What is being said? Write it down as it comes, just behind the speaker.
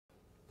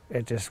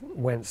it just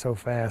went so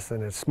fast,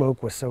 and the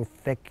smoke was so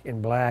thick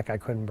and black I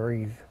couldn't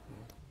breathe.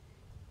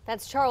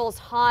 That's Charles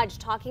Hodge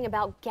talking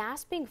about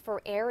gasping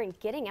for air and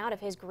getting out of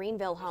his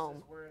Greenville home.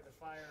 This is where the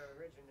fire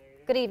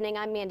originated. Good evening,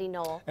 I'm Mandy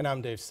Knoll. And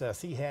I'm Dave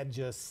Sess. He had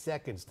just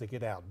seconds to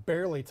get out,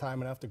 barely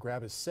time enough to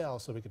grab his cell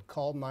so he could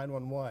call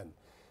 911.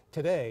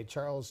 Today,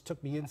 Charles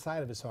took me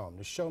inside of his home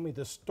to show me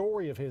the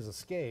story of his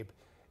escape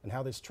and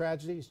how this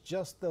tragedy is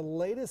just the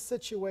latest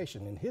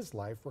situation in his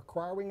life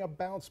requiring a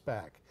bounce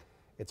back.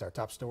 It's our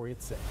top story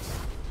at 6.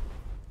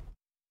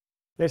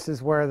 This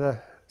is where the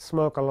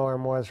smoke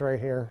alarm was, right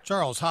here.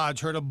 Charles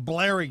Hodge heard a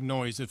blaring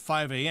noise at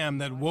 5 a.m.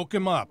 that woke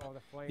him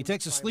up. He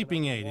takes a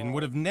sleeping aid and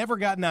would have never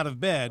gotten out of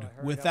bed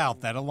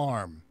without that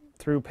alarm.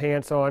 Threw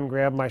pants on,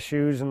 grabbed my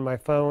shoes and my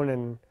phone,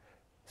 and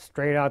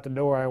straight out the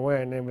door I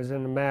went. And it was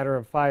in a matter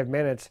of 5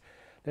 minutes.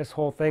 This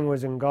whole thing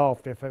was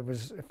engulfed. If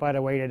I'd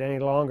have waited any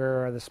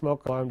longer or the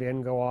smoke alarm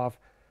didn't go off,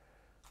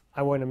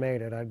 I wouldn't have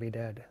made it. I'd be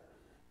dead.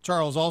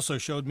 Charles also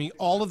showed me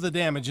all of the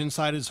damage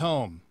inside his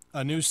home.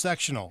 A new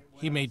sectional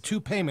he made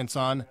 2 payments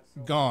on,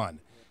 gone.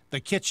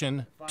 The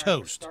kitchen,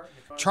 toast.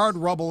 Charred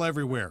rubble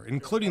everywhere,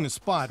 including the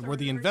spot where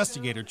the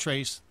investigator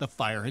traced the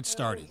fire had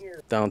started.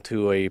 Down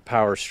to a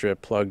power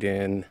strip plugged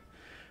in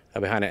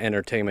behind an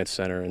entertainment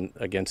center and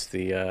against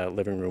the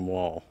living room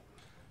wall.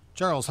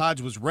 Charles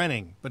Hodge was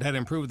renting, but had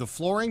improved the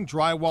flooring,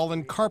 drywall,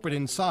 and carpet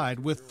inside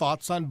with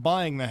thoughts on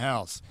buying the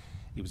house.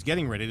 He was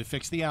getting ready to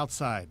fix the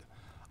outside.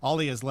 All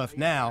he has left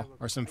now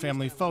are some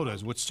family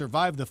photos which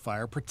survived the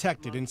fire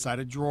protected inside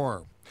a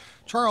drawer.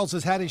 Charles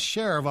has had his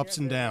share of ups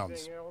and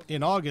downs.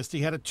 In August,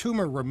 he had a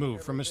tumor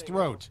removed from his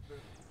throat.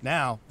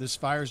 Now, this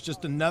fire is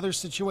just another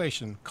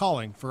situation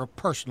calling for a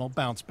personal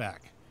bounce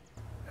back.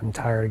 I'm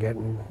tired of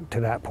getting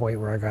to that point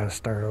where I got to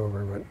start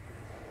over, but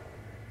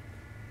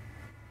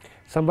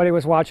somebody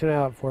was watching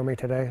out for me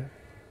today.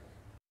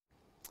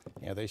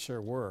 Yeah, they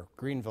sure were.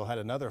 Greenville had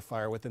another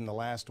fire within the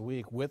last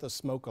week with a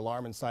smoke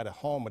alarm inside a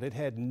home, but it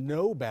had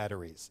no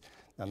batteries.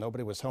 Now,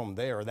 nobody was home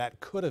there. That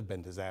could have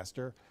been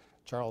disaster.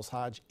 Charles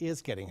Hodge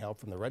is getting help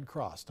from the Red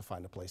Cross to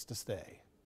find a place to stay.